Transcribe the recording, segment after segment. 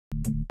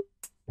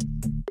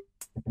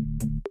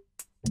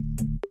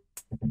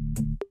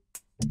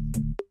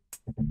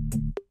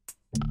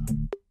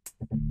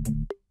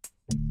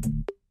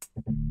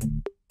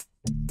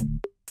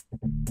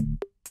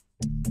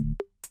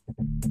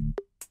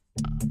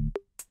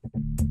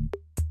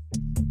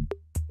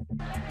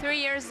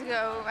Years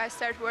ago, I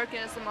started working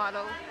as a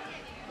model.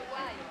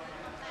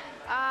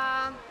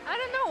 I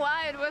don't know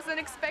why. It was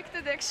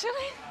unexpected,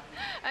 actually.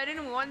 I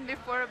didn't want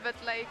before, but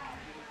like,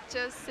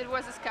 just it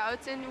was a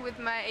scouting with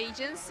my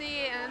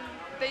agency, and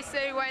they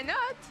say why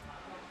not,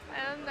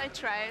 and I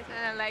tried,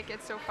 and I like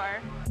it so far.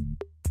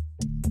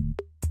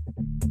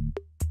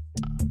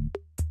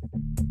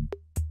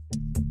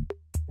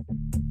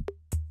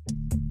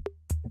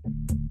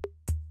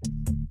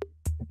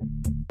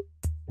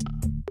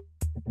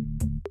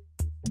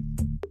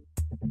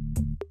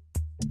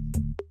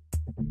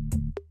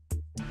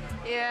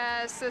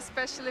 Yes,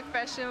 especially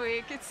Fashion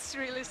Week, it's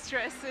really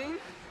stressing.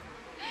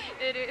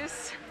 It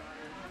is.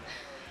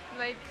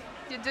 Like,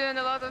 you're doing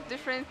a lot of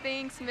different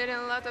things, meeting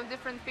a lot of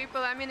different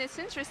people. I mean, it's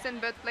interesting,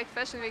 but like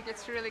Fashion Week,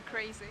 it's really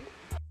crazy.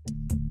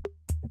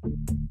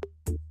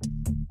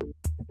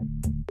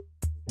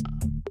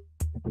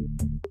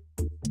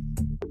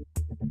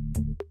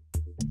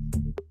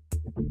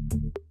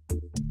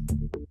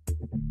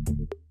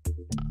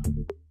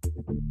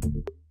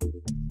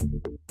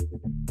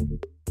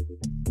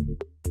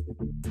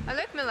 I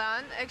like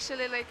Milan,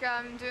 actually, like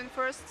I'm doing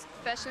first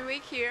Fashion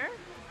Week here,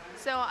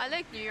 so I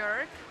like New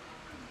York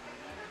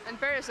and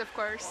Paris, of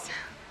course.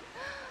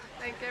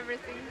 Like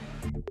everything.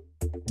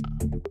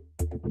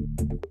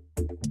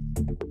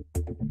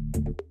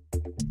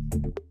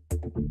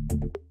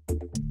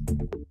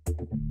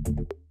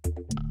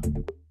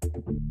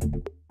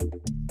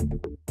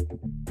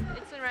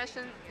 It's in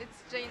Russian,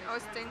 it's Jane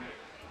Austen.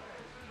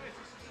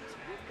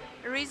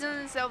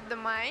 Reasons of the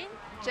Mind,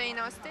 Jane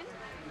Austen.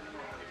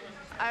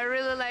 I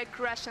really like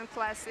Russian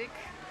classic,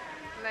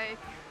 like,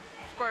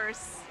 of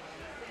course,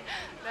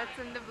 that's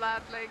in the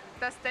blood, like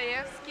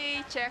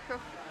Dostoevsky,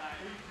 Chekhov,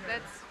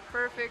 that's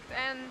perfect,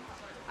 and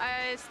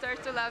I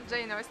start to love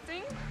Jane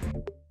Austen.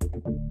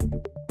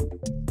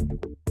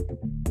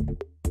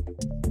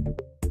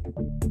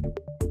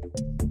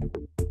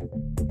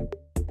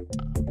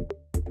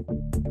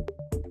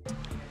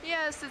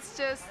 Yes, it's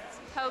just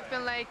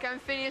helping, like I'm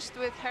finished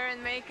with hair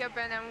and makeup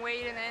and I'm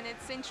waiting, and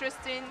it's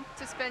interesting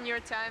to spend your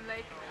time,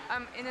 like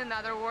I'm in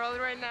another world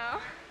right now.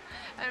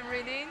 I'm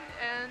reading,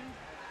 and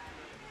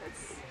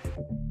it's...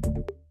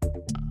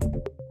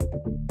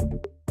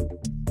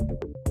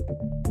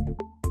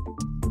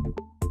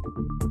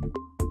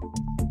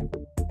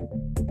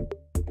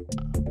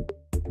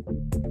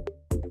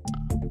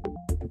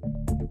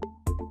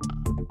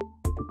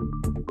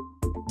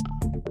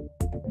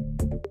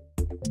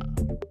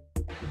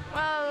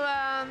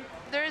 Well,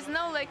 there is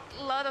no like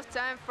a lot of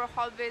time for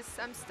hobbies.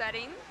 I'm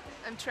studying.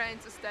 I'm trying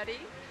to study.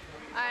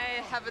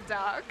 I have a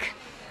dog.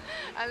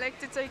 I like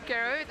to take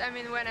care of it. I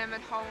mean, when I'm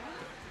at home,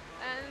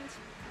 and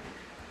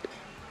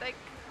like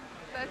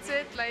that's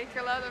it. Like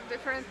a lot of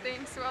different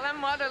things while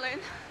I'm modeling.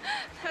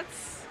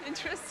 That's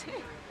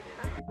interesting.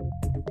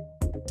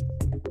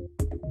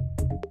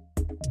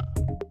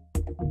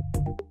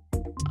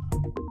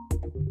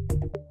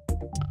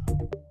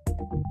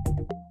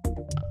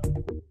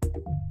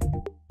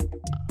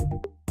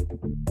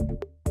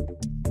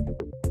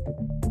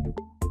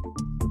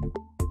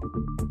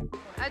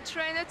 I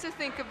try not to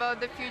think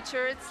about the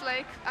future. It's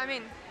like, I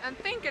mean, I'm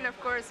thinking of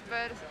course,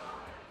 but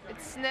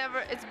it's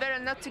better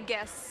not to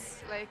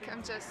guess. Like,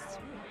 I'm just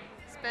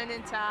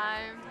spending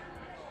time,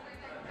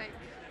 like...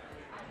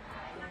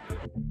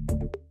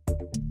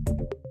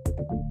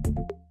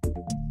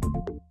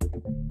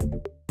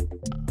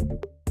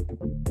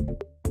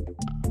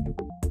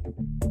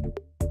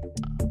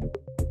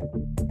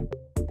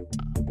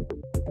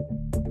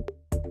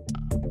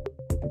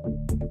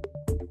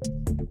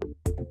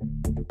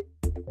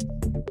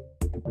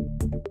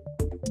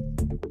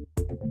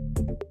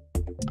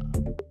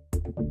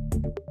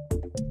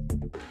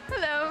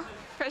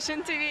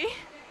 Fashion TV.